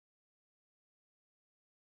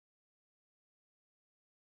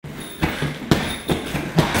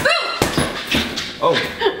Oh.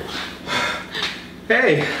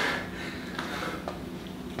 Hey.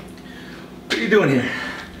 What are you doing here?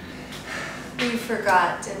 You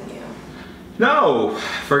forgot, didn't you? No,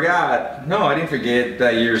 forgot. No, I didn't forget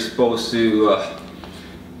that you're supposed to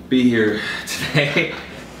be here today.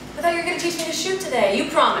 I thought you were going to teach me to shoot today.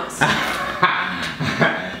 You promised.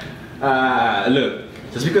 Look,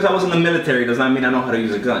 just because I was in the military does not mean I know how to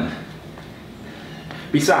use a gun.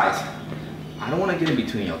 Besides, I don't want to get in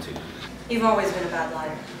between y'all two. You've always been a bad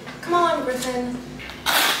liar. Come on, Griffin.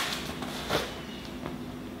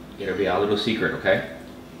 It'll be our little secret, okay?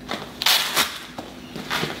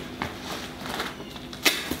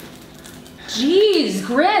 Jeez,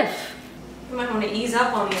 Griff. You might want to ease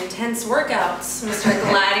up on the intense workouts, Mr.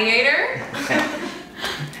 Gladiator.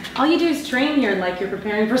 All you do is train here like you're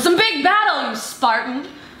preparing for some big battle, you Spartan.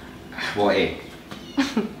 Well, hey,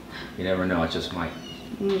 you never know, it just might.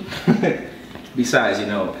 Besides, you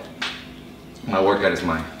know, my workout is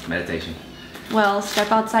my meditation. Well,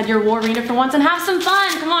 step outside your war arena for once and have some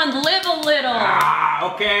fun. Come on, live a little.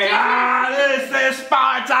 Okay. This is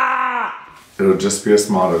Sparta! It'll just be a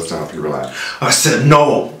small dose to help you relax. I said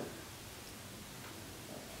no!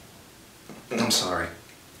 I'm sorry.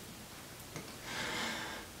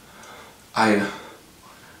 I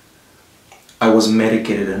was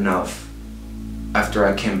medicated enough after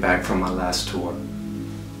I came back from my last tour.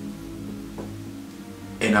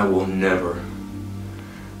 And I will never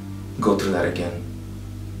go through that again.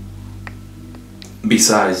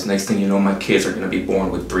 Besides, next thing you know, my kids are gonna be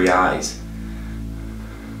born with 3 eyes.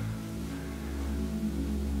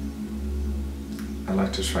 I'd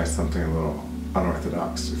like to try something a little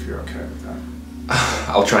unorthodox, if you're okay with that.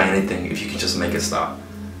 I'll try anything if you can just make it stop.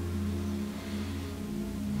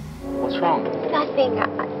 What's wrong? Nothing.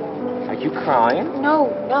 Are you crying? No,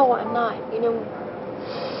 I'm not. You know,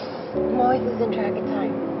 I'm always losing track of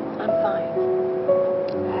time. I'm fine.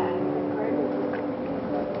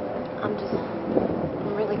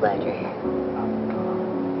 I'm really glad you're here.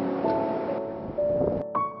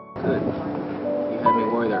 Good. You had me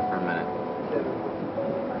worried there for a minute.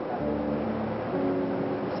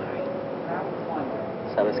 Sorry.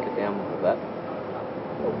 Sabes que te amo, ¿verdad?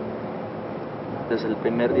 Desde el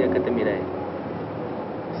primer día que te miré,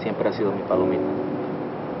 siempre has sido mi palomita.